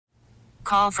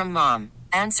Call from mom.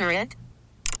 Answer it.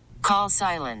 Call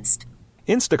silenced.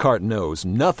 Instacart knows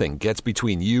nothing gets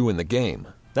between you and the game.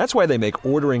 That's why they make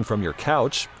ordering from your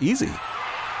couch easy.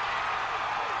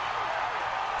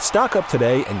 Stock up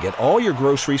today and get all your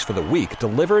groceries for the week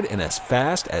delivered in as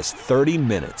fast as 30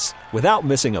 minutes without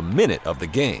missing a minute of the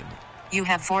game. You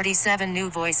have 47 new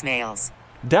voicemails.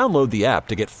 Download the app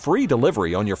to get free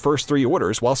delivery on your first 3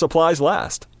 orders while supplies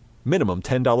last. Minimum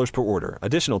 $10 per order.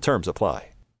 Additional terms apply.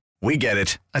 We get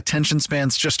it. Attention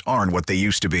spans just aren't what they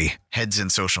used to be. Heads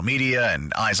in social media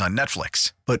and eyes on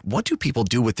Netflix. But what do people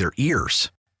do with their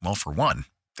ears? Well, for one,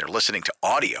 they're listening to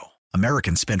audio.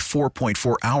 Americans spend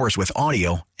 4.4 hours with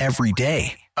audio every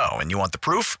day. Oh, and you want the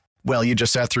proof? Well, you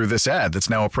just sat through this ad that's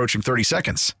now approaching 30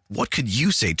 seconds. What could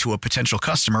you say to a potential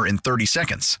customer in 30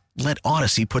 seconds? Let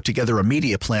Odyssey put together a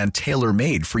media plan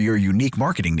tailor-made for your unique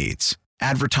marketing needs.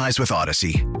 Advertise with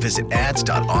Odyssey. Visit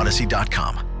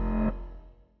ads.odyssey.com.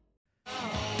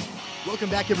 Welcome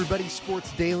back, everybody.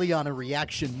 Sports Daily on a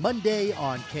Reaction Monday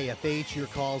on KFH. Your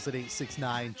calls at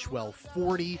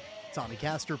 869-1240. Tommy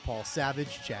Castor, Paul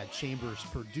Savage, Chad Chambers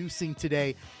producing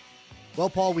today. Well,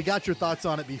 Paul, we got your thoughts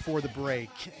on it before the break,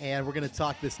 and we're going to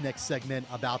talk this next segment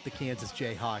about the Kansas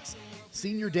Jayhawks.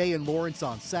 Senior Day in Lawrence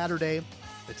on Saturday.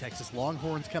 The Texas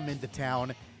Longhorns come into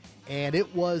town, and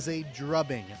it was a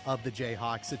drubbing of the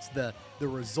Jayhawks. It's the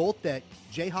result that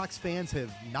Jayhawks fans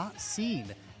have not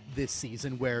seen this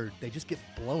season, where they just get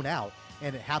blown out,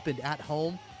 and it happened at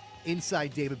home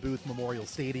inside David Booth Memorial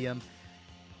Stadium.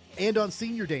 And on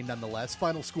Senior Day, nonetheless,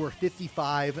 final score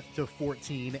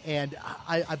 55-14. And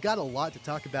I've got a lot to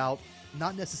talk about,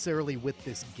 not necessarily with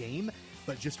this game,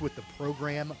 but just with the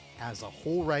program as a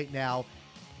whole right now.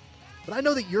 But I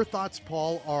know that your thoughts,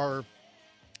 Paul, are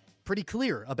pretty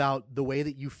clear about the way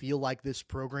that you feel like this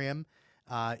program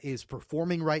is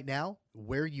performing right now,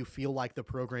 where you feel like the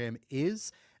program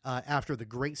is after the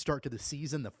great start to the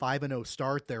season, the 5-0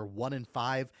 start. They're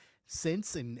 1-5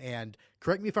 since, and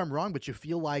correct me if I'm wrong, but you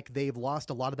feel like they've lost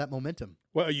a lot of that momentum.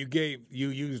 Well, you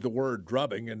used the word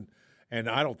drubbing, and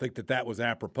I don't think that was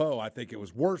apropos. I think it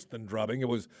was worse than drubbing. It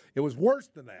was worse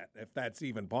than that, if that's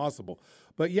even possible.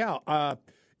 But yeah,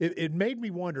 it made me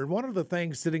wonder. One of the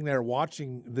things sitting there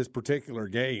watching this particular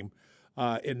game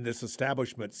in this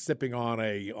establishment, sipping on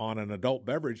an adult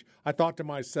beverage, I thought to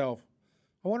myself,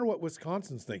 I wonder what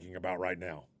Wisconsin's thinking about right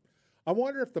now. I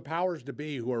wonder if the powers to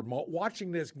be who are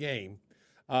watching this game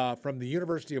from the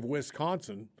University of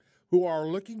Wisconsin, who are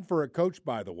looking for a coach,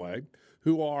 by the way,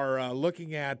 who are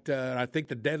looking at, I think,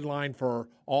 the deadline for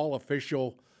all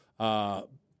official,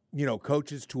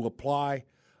 coaches to apply.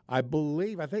 I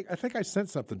think I sent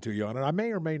something to you on it. I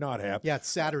may or may not have. Yeah, it's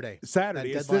Saturday.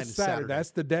 Saturday. It's this Saturday.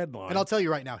 That's the deadline. And I'll tell you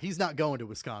right now, he's not going to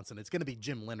Wisconsin. It's going to be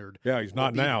Jim Leonard. Yeah, he's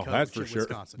not now. That's for sure.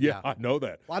 Wisconsin. Yeah, I know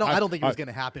that. Well, I don't think it was going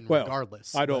to happen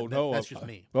regardless. I don't know. That's just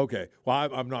me. Okay. Well,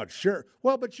 I'm not sure.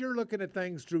 Well, but you're looking at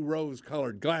things through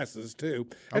rose-colored glasses too,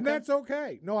 and that's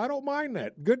okay. No, I don't mind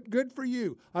that. Good for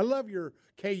you. I love your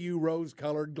KU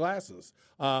rose-colored glasses.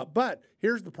 But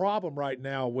here's the problem right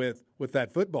now with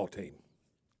that football team.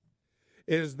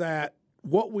 Is that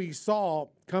what we saw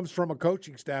comes from a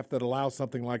coaching staff that allows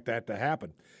something like that to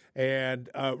happen. And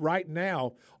right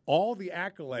now, all the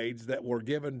accolades that were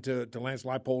given to Lance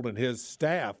Leipold and his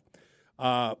staff,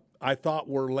 I thought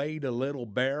were laid a little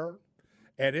bare.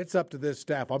 And it's up to this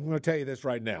staff. I'm going to tell you this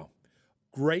right now.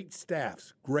 Great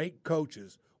staffs, great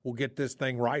coaches will get this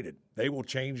thing righted. They will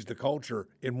change the culture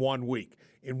in 1 week,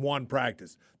 in one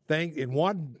practice, in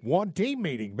one team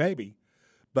meeting maybe.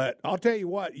 But I'll tell you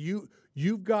what,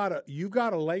 you've got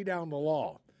to lay down the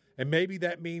law, and maybe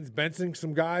that means benching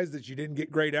some guys that you didn't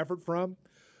get great effort from.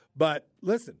 But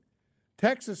listen,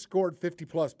 Texas scored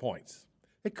 50-plus points.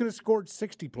 They could have scored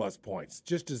 60-plus points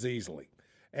just as easily.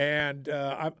 And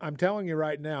I'm telling you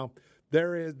right now,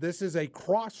 this is a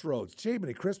crossroads.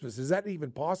 Jiminy Christmas, is that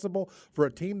even possible for a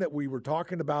team that we were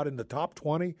talking about in the top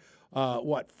 20?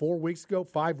 4 weeks ago,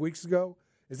 5 weeks ago?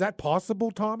 Is that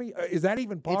possible, Tommy? Is that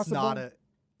even possible?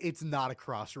 It's not a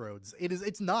crossroads.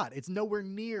 It's not. It's nowhere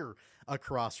near a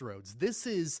crossroads. This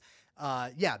is,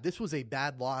 this was a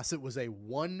bad loss. It was a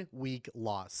 1 week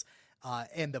loss.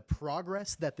 And the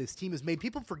progress that this team has made,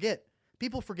 people forget,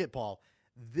 Paul,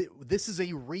 this is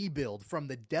a rebuild from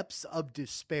the depths of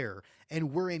despair.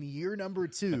 And we're in year number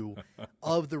 2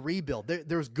 of the rebuild.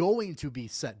 There's going to be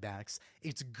setbacks.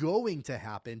 It's going to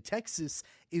happen. Texas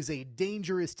is a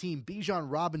dangerous team. Bijan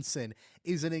Robinson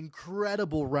is an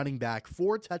incredible running back,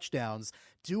 4 touchdowns,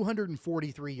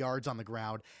 243 yards on the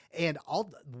ground. And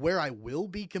where I will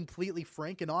be completely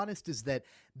frank and honest is that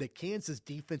the Kansas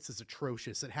defense is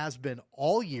atrocious. It has been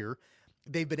all year.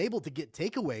 they've been able to get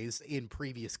takeaways in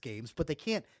previous games, but they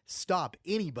can't stop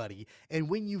anybody. And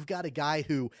when you've got a guy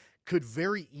who could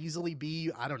very easily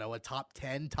be, I don't know, a top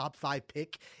 10, top 5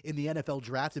 pick in the NFL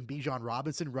draft and Bijan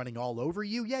Robinson running all over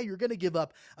you, yeah, you're going to give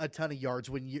up a ton of yards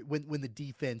when the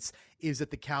defense is at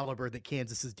the caliber that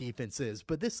Kansas's defense is.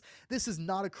 But this is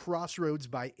not a crossroads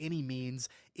by any means.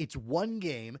 It's one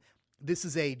game. This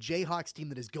is a Jayhawks team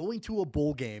that is going to a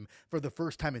bowl game for the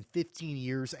first time in 15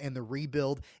 years, and the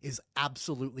rebuild is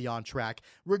absolutely on track,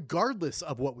 regardless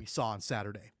of what we saw on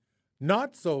Saturday.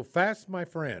 Not so fast, my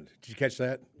friend. Did you catch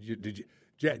that? Did you?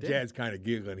 Jad's kind of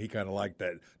giggling. He kind of liked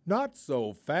that. Not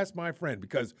so fast, my friend,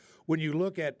 because when you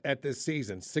look at this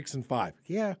season, 6-5,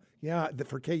 yeah,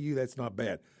 for KU, that's not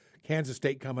bad. Kansas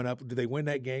State coming up. Do they win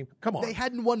that game? Come on. They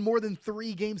hadn't won more than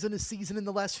 3 games in a season in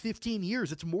the last 15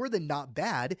 years. It's more than not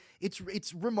bad.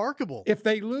 It's remarkable. If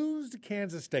they lose to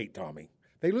Kansas State, Tommy,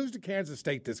 they lose to Kansas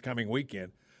State this coming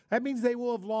weekend, that means they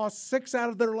will have lost 6 out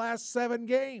of their last 7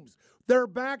 games. They're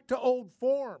back to old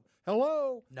form.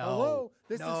 Hello? No. Hello?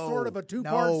 This is sort of a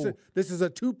two-part This is a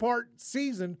two-part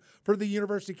season for the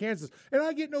University of Kansas. And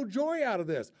I get no joy out of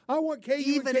this. I want KU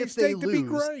and K-State to be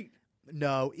great.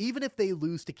 No, even if they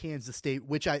lose to Kansas State,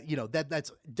 which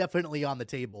that's definitely on the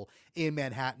table in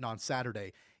Manhattan on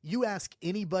Saturday. You ask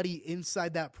anybody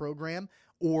inside that program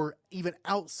or even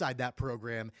outside that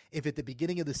program, if at the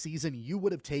beginning of the season you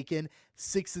would have taken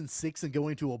 6-6 and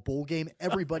going to a bowl game,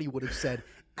 everybody would have said,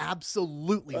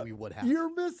 absolutely we would have.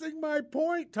 You're missing my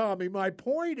point, Tommy. My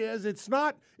point is it's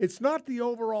not the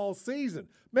overall season.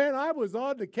 Man, I was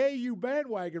on the KU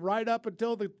bandwagon right up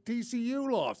until the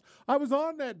TCU loss. I was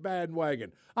on that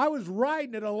bandwagon. I was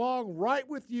riding it along right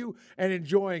with you and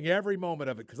enjoying every moment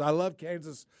of it because I love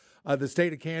Kansas, the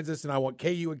state of Kansas, and I want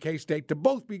KU and K-State to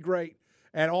both be great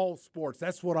at all sports.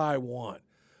 That's what I want.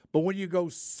 But when you go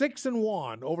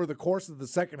 6-1 over the course of the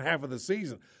second half of the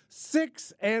season,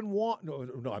 6-1,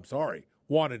 no, I'm sorry,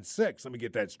 1-6. Let me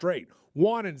get that straight.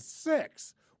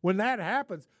 1-6. When that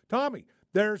happens, Tommy,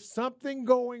 there's something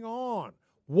going on.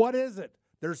 What is it?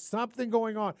 There's something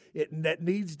going on that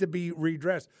needs to be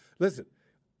redressed. Listen,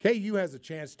 KU has a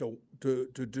chance to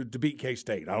beat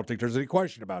K-State. I don't think there's any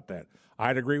question about that.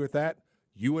 I'd agree with that.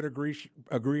 You would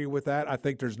agree with that. I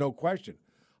think there's no question.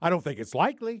 I don't think it's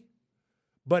likely.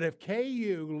 But if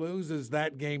KU loses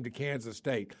that game to Kansas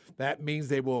State, that means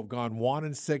they will have gone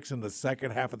 1-6 in the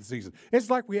second half of the season. It's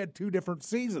like we had 2 different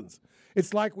seasons.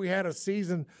 It's like we had a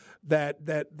season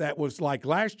that was like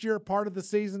last year part of the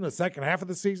season, the second half of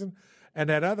the season, and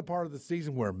that other part of the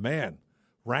season where, man,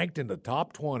 ranked in the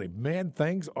top 20. Man,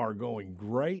 things are going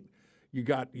great. You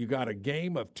got a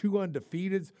game of 2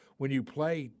 undefeateds when you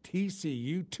play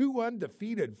TCU, 2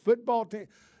 undefeated football team.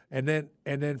 And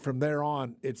then from there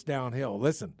on, it's downhill.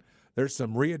 Listen, there's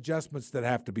some readjustments that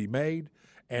have to be made,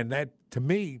 and that, to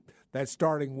me, that's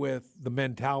starting with the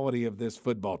mentality of this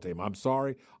football team. I'm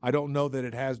sorry, I don't know that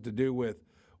it has to do with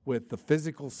the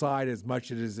physical side as much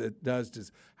as it does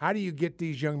to how do you get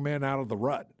these young men out of the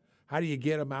rut? How do you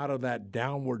get them out of that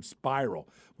downward spiral?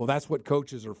 Well, that's what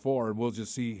coaches are for, and we'll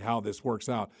just see how this works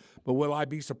out. But will I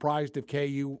be surprised if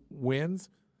KU wins?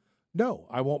 No,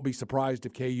 I won't be surprised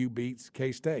if KU beats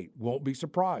K-State. Won't be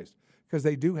surprised because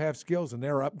they do have skills and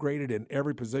they're upgraded in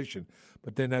every position.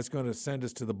 But then that's going to send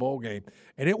us to the bowl game,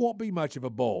 and it won't be much of a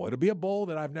bowl. It'll be a bowl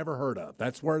that I've never heard of.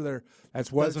 That's where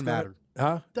doesn't matter.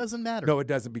 Huh? Doesn't matter. No, it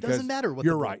doesn't because doesn't matter.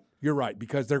 You're right. You're right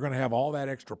because they're going to have all that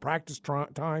extra practice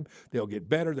time. They'll get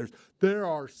better. There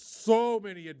are so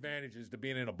many advantages to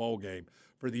being in a bowl game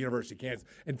for the University of Kansas.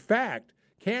 In fact,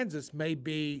 Kansas may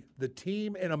be the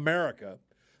team in America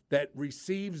that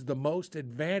receives the most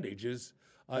advantages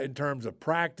in terms of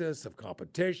practice, of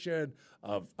competition,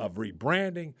 of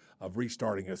rebranding, of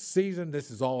restarting a season. This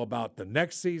is all about the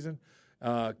next season.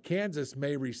 Kansas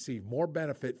may receive more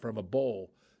benefit from a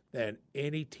bowl than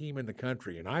any team in the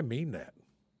country, and I mean that.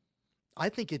 I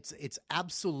think it's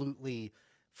absolutely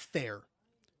fair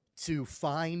to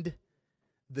find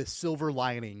the silver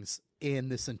linings in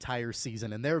this entire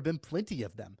season, and there have been plenty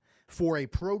of them for a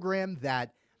program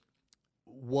that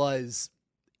was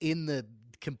in the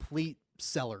complete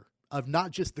cellar of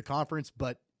not just the conference,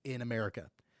 but in America.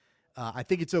 I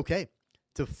think it's okay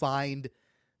to find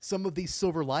some of these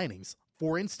silver linings.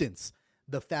 For instance,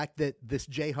 the fact that this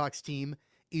Jayhawks team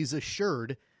is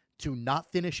assured to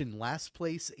not finish in last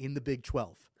place in the Big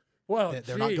 12. Well,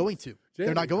 they're not going to.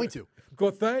 They're not going to.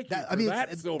 Well, thank you.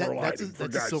 Silver lining.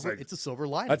 It's a silver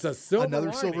lining. That's a silver Another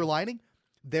lining. silver lining.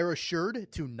 They're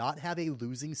assured to not have a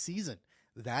losing season.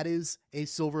 That is a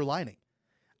silver lining.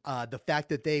 The fact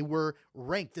that they were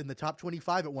ranked in the top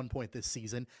 25 at one point this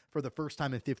season for the first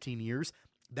time in 15 years,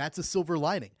 that's a silver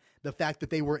lining. The fact that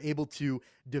they were able to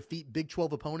defeat Big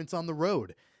 12 opponents on the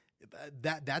road,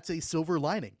 that's a silver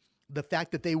lining. The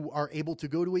fact that they are able to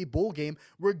go to a bowl game,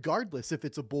 regardless if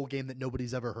it's a bowl game that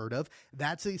nobody's ever heard of,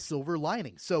 that's a silver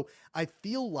lining. So I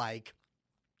feel like,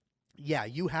 yeah,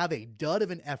 you have a dud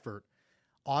of an effort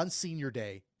on Senior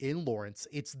Day in Lawrence.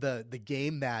 It's the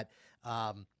game that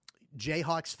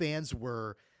Jayhawks fans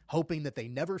were hoping that they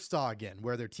never saw again,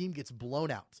 where their team gets blown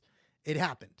out. It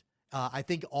happened. I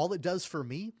think all it does for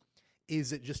me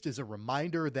is it just is a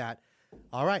reminder that,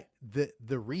 all right,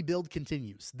 the rebuild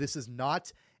continues. This is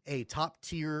not a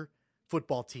top-tier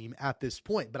football team at this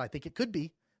point, but I think it could be.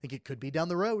 I think it could be down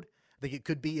the road. I think it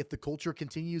could be if the culture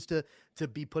continues to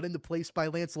be put into place by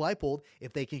Lance Leipold,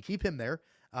 if they can keep him there.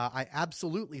 I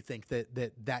absolutely think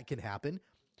that can happen.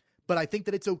 But I think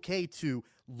that it's okay to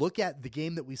look at the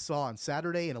game that we saw on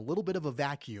Saturday in a little bit of a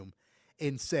vacuum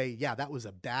and say, yeah, that was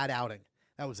a bad outing.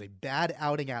 That was a bad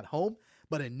outing at home,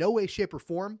 but in no way, shape, or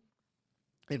form,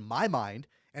 in my mind,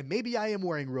 and maybe I am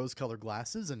wearing rose-colored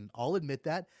glasses, and I'll admit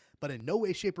that, but in no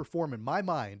way, shape, or form in my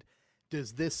mind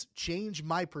does this change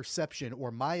my perception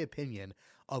or my opinion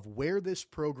of where this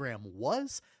program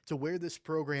was to where this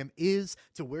program is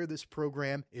to where this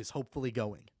program is hopefully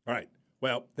going. All right.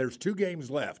 Well, there's 2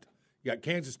 games left. You got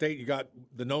Kansas State. You got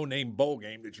the no-name bowl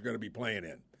game that you're going to be playing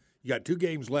in. You got 2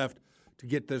 games left to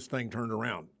get this thing turned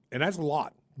around. And that's a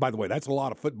lot. By the way, that's a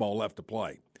lot of football left to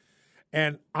play.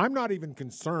 And I'm not even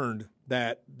concerned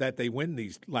that they win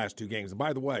these last 2 games. And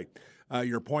by the way,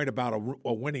 your point about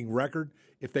a winning record,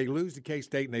 if they lose to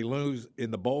K-State and they lose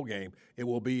in the bowl game, it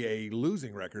will be a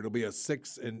losing record. It'll be a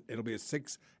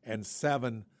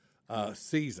 6-7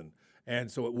 season.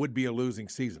 And so it would be a losing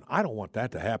season. I don't want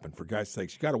that to happen, for God's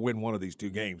sakes. You got to win one of these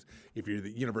 2 games if you're the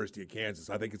University of Kansas.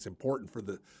 I think it's important for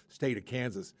the state of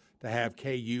Kansas to have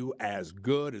KU as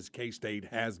good as K-State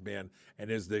has been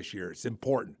and is this year. It's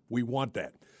important. We want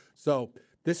that. So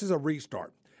this is a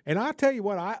restart. And I'll tell you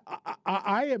what,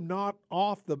 I am not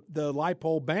off the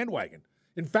Leipold bandwagon.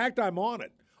 In fact, I'm on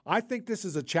it. I think this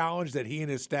is a challenge that he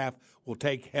and his staff will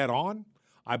take head on.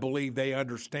 I believe they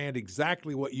understand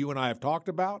exactly what you and I have talked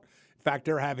about. In fact,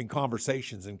 they're having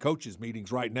conversations in coaches'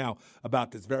 meetings right now about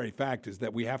this very fact, is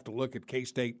that we have to look at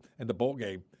K-State and the bowl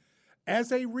game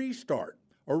as a restart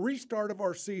of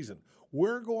our season.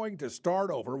 We're going to start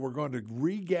over. We're going to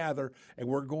regather, and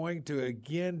we're going to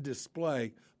again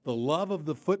display the love of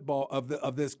the football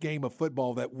of this game of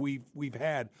football that we've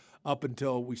had up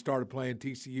until we started playing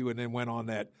TCU and then went on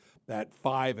that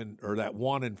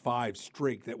 1-5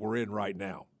 streak that we're in right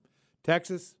now.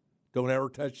 Texas, don't ever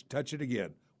touch it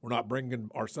again. We're not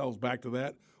bringing ourselves back to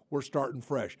that. We're starting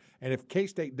fresh. And if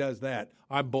K-State does that,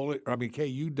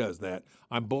 KU does that,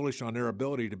 I'm bullish on their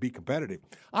ability to be competitive.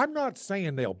 I'm not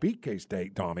saying they'll beat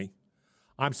K-State, Tommy.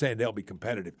 I'm saying they'll be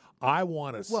competitive. I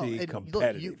want to see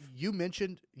competitive. Look, you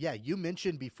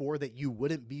mentioned before that you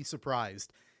wouldn't be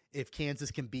surprised if Kansas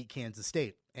can beat Kansas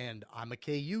State. And I'm a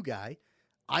KU guy.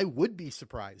 I would be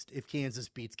surprised if Kansas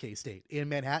beats K-State in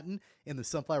Manhattan in the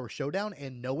Sunflower Showdown,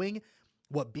 and knowing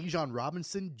what Bijan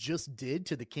Robinson just did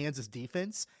to the Kansas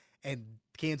defense, and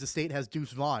Kansas State has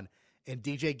Deuce Vaughn and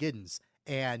DJ Giddens,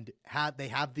 and they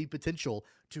have the potential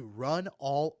to run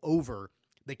all over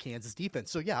the Kansas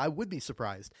defense. So yeah, I would be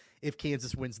surprised if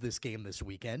Kansas wins this game this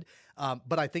weekend.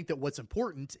 But I think that what's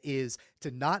important is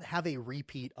to not have a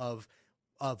repeat of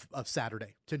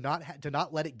Saturday, to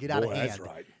not let it get out of hand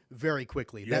very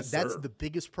quickly. Yes, that's the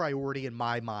biggest priority in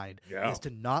my mind, is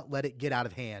to not let it get out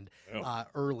of hand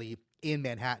early in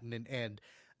Manhattan. And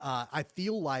I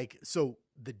feel like, so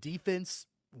the defense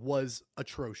was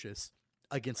atrocious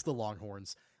against the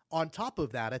Longhorns. On top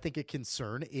of that, I think a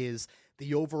concern is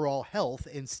the overall health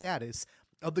and status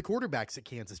of the quarterbacks at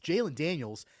Kansas. Jalen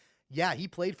Daniels, yeah, he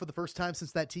played for the first time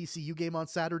since that TCU game on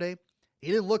Saturday. He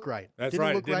didn't look right.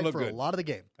 Didn't look right for a lot of the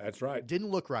game. That's right.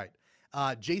 Didn't look right.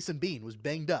 Jason Bean was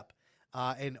banged up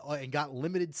and got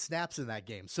limited snaps in that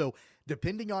game. So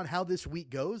depending on how this week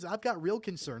goes, I've got real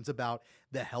concerns about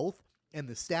the health and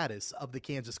the status of the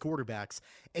Kansas quarterbacks.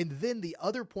 And then the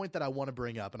other point that I want to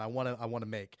bring up, and I want to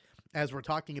make, as we're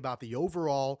talking about the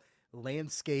overall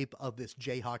landscape of this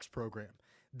Jayhawks program,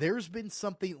 there's been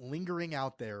something lingering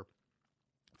out there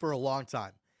for a long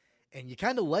time. And you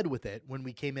kind of led with it when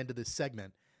we came into this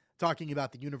segment talking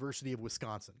about the University of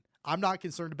Wisconsin. I'm not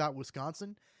concerned about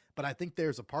Wisconsin, but I think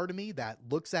there's a part of me that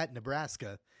looks at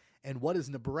Nebraska and what does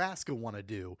Nebraska want to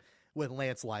do with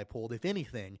Lance Leipold, if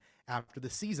anything, after the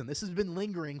season. This has been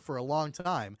lingering for a long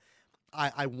time.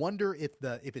 I wonder if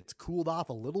it's cooled off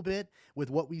a little bit with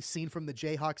what we've seen from the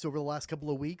Jayhawks over the last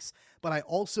couple of weeks, but I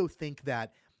also think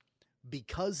that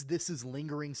because this is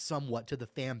lingering somewhat to the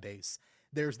fan base,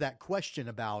 there's that question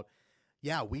about,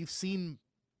 yeah, we've seen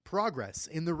progress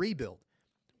in the rebuild.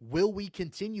 Will we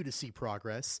continue to see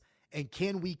progress? And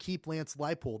can we keep Lance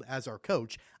Leipold as our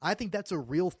coach? I think that's a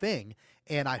real thing,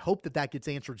 and I hope that that gets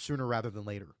answered sooner rather than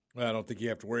later. Well, I don't think you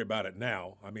have to worry about it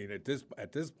now. I mean, at this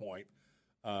point,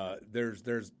 there's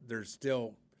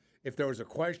still, if there was a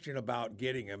question about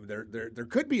getting him, there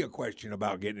could be a question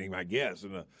about getting him, I guess,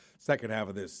 in the second half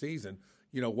of this season.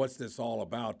 You know, what's this all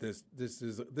about? This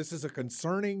is a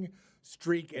concerning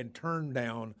streak and turn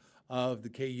down of the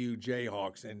KU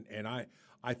Jayhawks, and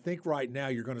I think right now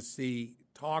you're going to see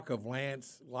talk of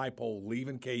Lance Leipold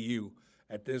leaving KU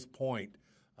at this point.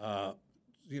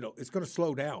 It's going to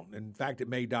slow down. In fact, it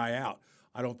may die out.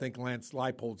 I don't think Lance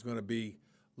Leipold's going to be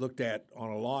looked at on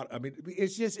a lot. I mean,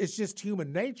 it's just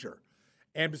human nature.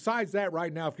 And besides that,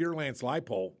 right now, if you're Lance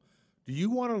Leipold, do you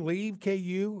want to leave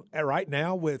KU right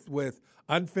now with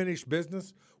unfinished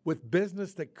business, with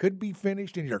business that could be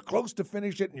finished, and you're close to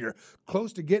finish it, and you're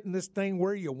close to getting this thing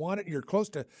where you want it, and you're close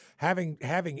to having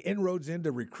inroads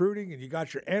into recruiting, and you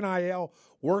got your NIL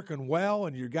working well,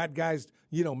 and you got guys,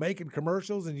 making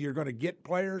commercials, and you're going to get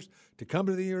players to come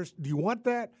to the years. Do you want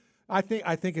that? I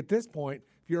think at this point,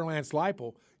 if you're Lance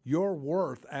Leipold, your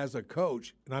worth as a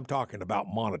coach, and I'm talking about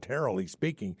monetarily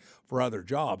speaking for other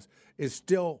jobs, is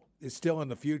still in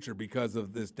the future because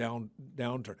of this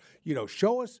downturn.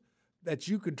 Show us that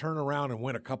you can turn around and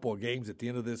win a couple of games at the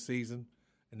end of this season,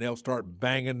 and they'll start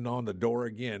banging on the door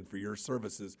again for your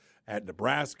services at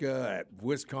Nebraska, at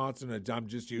Wisconsin, and I'm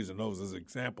just using those as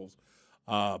examples.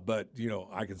 But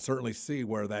I can certainly see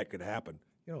where that could happen.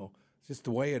 It's just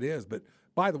the way it is. But,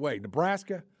 by the way,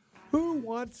 Nebraska, who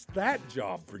wants that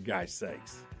job, for guys'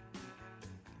 sakes?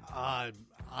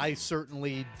 I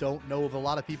certainly don't know of a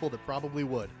lot of people that probably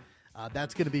would.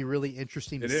 That's going to be really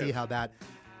interesting to see how that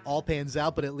all pans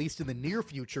out, but at least in the near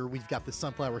future, we've got the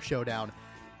Sunflower Showdown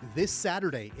this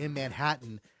Saturday in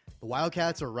Manhattan. The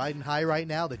Wildcats are riding high right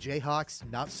now. The Jayhawks,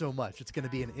 not so much. It's going to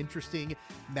be an interesting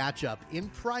matchup in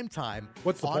primetime.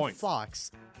 What's the on points? Fox.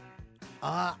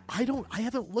 I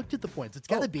haven't looked at the points. It's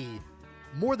got to be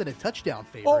more than a touchdown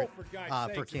favorite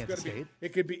for Kansas State.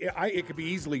 It could be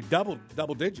easily double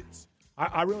digits.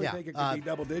 I really think it could be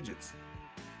double digits.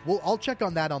 Well, I'll check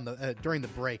on that on the during the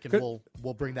break, and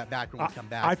we'll bring that back when we come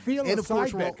back. I feel and a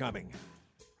side bet coming.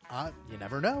 You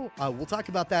never know. We'll talk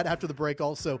about that after the break.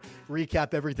 Also,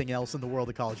 recap everything else in the world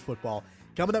of college football.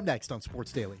 Coming up next on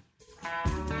Sports Daily.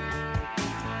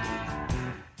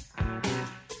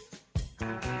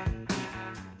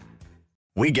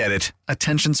 We get it.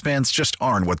 Attention spans just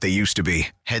aren't what they used to be.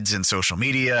 Heads in social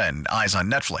media and eyes on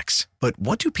Netflix. But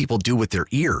what do people do with their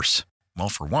ears? Well,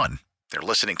 for one, they're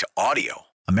listening to audio.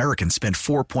 Americans spend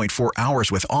 4.4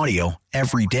 hours with audio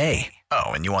every day.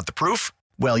 Oh, and you want the proof?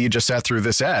 Well, you just sat through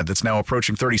this ad that's now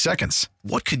approaching 30 seconds.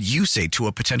 What could you say to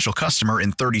a potential customer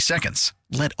in 30 seconds?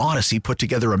 Let Odyssey put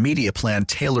together a media plan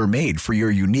tailor-made for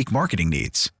your unique marketing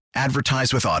needs.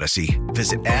 Advertise with Odyssey.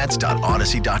 Visit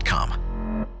ads.odyssey.com.